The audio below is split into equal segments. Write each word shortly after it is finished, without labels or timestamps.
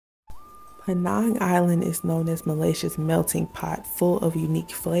Penang Island is known as Malaysia's melting pot, full of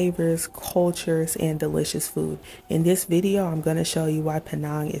unique flavors, cultures, and delicious food. In this video, I'm going to show you why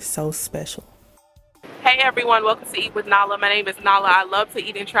Penang is so special. Hey everyone, welcome to Eat with Nala. My name is Nala. I love to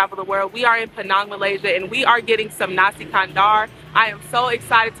eat and travel the world. We are in Penang, Malaysia, and we are getting some Nasi Kandar. I am so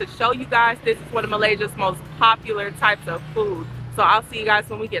excited to show you guys. This is one of Malaysia's most popular types of food. So I'll see you guys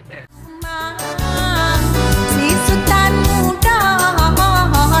when we get there.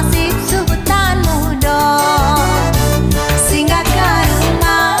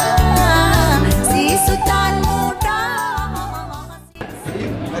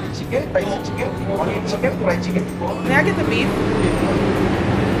 Spicy chicken, onion chicken, fried chicken. May I get the beef?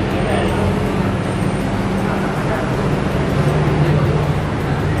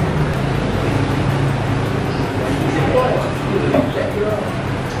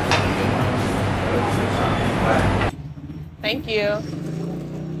 Thank you.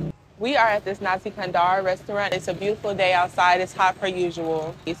 We are at this Nasi Kandar restaurant. It's a beautiful day outside. It's hot per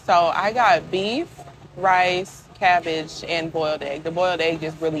usual. So I got beef, rice, cabbage, and boiled egg. The boiled egg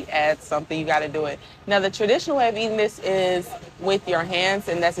just really adds something. You got to do it. Now, the traditional way of eating this is with your hands,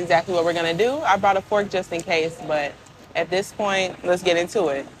 and that's exactly what we're going to do. I brought a fork just in case, but at this point, let's get into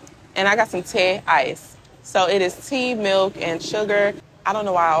it. And I got some tea ice. So it is tea, milk, and sugar. I don't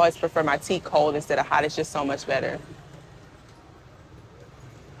know why I always prefer my tea cold instead of hot. It's just so much better.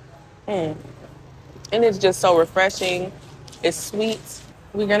 And it's just so refreshing. It's sweet.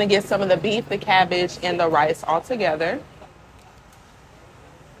 We're going to get some of the beef, the cabbage, and the rice all together.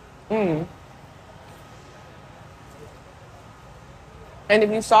 And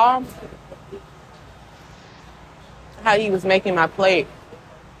if you saw how he was making my plate,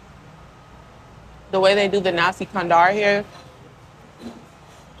 the way they do the Nasi Kandar here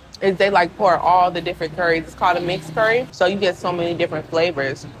is they like pour all the different curries. It's called a mixed curry. So you get so many different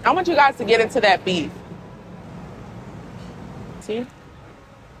flavors. I want you guys to get into that beef. See?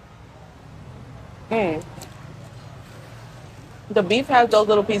 The beef has those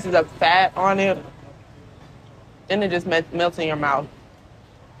little pieces of fat on it, and it just melts in your mouth.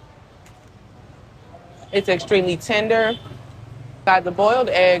 It's extremely tender. Got the boiled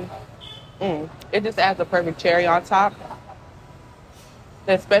egg. It just adds a perfect cherry on top,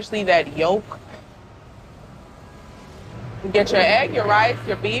 especially that yolk. You get your egg, your rice,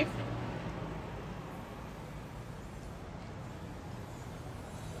 your beef.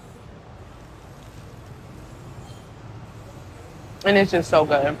 And it's just so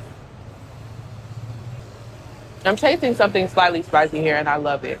good. I'm tasting something slightly spicy here, and I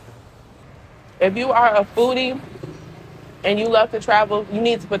love it. If you are a foodie and you love to travel, you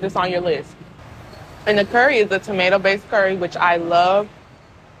need to put this on your list. And the curry is a tomato-based curry, which I love.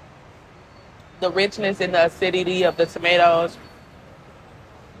 The richness and the acidity of the tomatoes.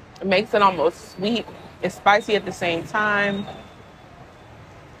 It makes it almost sweet. It's spicy at the same time.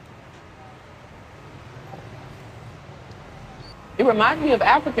 It reminds me of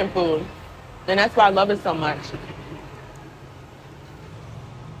African food, and that's why I love it so much.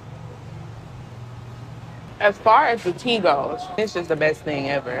 As far as the tea goes, it's just the best thing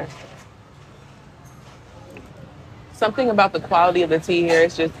ever. Something about the quality of the tea here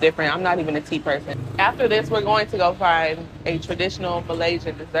is just different. I'm not even a tea person. After this, we're going to go find a traditional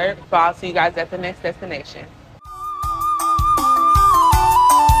Malaysian dessert. So I'll see you guys at the next destination.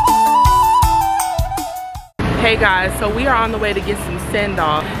 Hey guys, so we are on the way to get some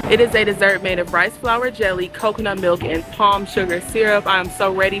cendol. It is a dessert made of rice flour jelly, coconut milk, and palm sugar syrup. I am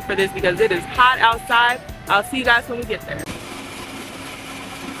so ready for this because it is hot outside. I'll see you guys when we get there.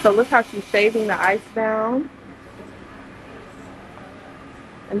 So look how she's shaving the ice down.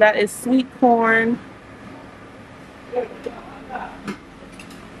 And that is sweet corn,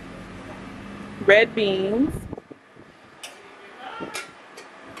 red beans,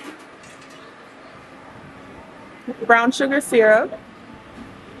 brown sugar syrup,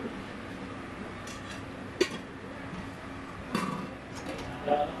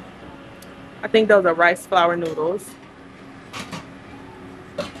 I think those are rice flour noodles,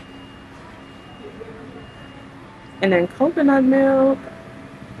 and then coconut milk.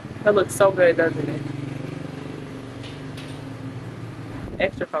 That looks so good, doesn't it?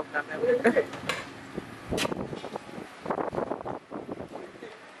 Extra coconut milk.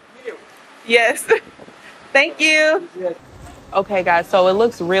 Yes. Thank you. Yes. Okay, guys, so it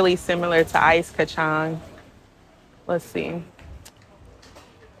looks really similar to ice kacang. Let's see.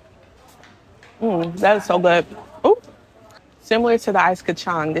 That is so good. Ooh. Similar to the ice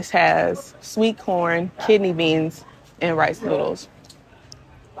kacang, this has sweet corn, kidney beans, and rice noodles.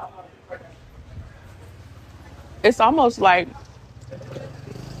 It's almost like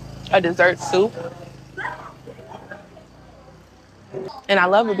a dessert soup. And I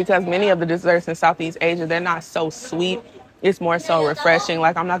love it because many of the desserts in Southeast Asia, they're not so sweet. It's more so refreshing.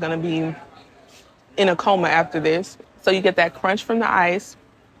 Like, I'm not going to be in a coma after this. So you get that crunch from the ice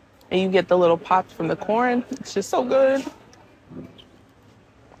and you get the little pops from the corn. It's just so good.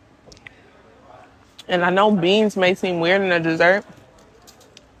 And I know beans may seem weird in a dessert,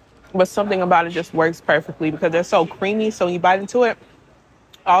 but something about it just works perfectly because they're so creamy. So when you bite into it,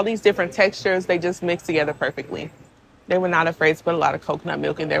 all these different textures, they just mix together perfectly. They were not afraid to put a lot of coconut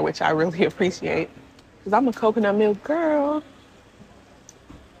milk in there, which I really appreciate because I'm a coconut milk girl.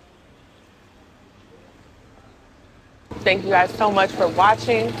 Thank you guys so much for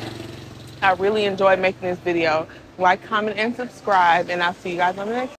watching. I really enjoyed making this video. Like, comment, and subscribe, and I'll see you guys on the next